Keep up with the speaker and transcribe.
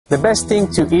The best thing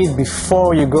to eat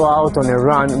before you go out on a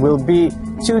run will be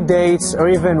 2 dates or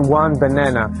even 1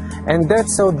 banana, and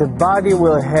that's so the body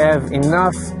will have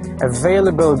enough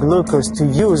available glucose to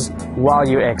use while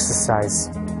you exercise.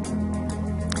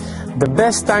 The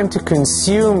best time to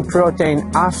consume protein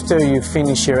after you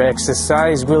finish your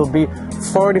exercise will be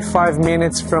 45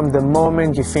 minutes from the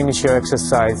moment you finish your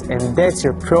exercise, and that's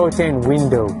your protein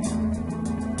window.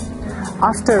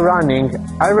 After running,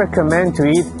 I recommend to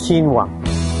eat quinoa.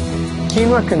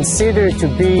 Quinoa considered to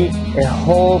be a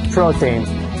whole protein,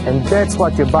 and that's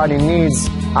what your body needs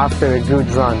after a good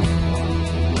run.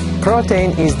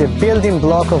 Protein is the building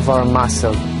block of our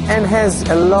muscle and has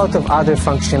a lot of other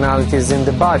functionalities in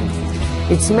the body.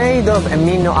 It's made of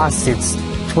amino acids,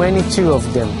 22 of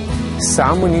them.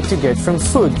 Some we need to get from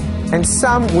food, and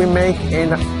some we make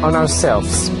on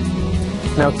ourselves.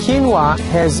 Now, quinoa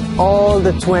has all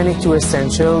the 22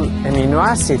 essential amino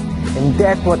acids, and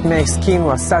that's what makes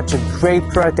quinoa such a great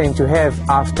protein to have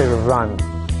after a run.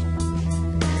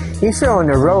 If you're on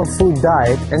a raw food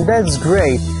diet, and that's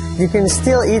great, you can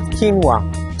still eat quinoa.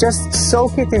 Just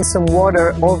soak it in some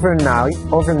water overnight,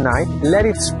 let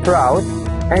it sprout,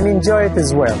 and enjoy it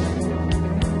as well.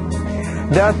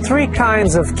 There are 3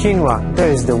 kinds of quinoa.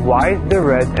 There is the white, the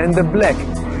red, and the black.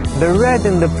 The red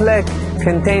and the black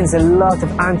contains a lot of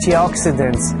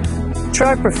antioxidants.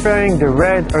 Try preferring the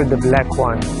red or the black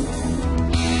one.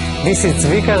 This is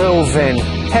Zvika Reuven.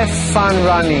 Have fun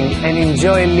running and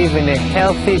enjoy living a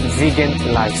healthy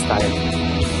vegan lifestyle.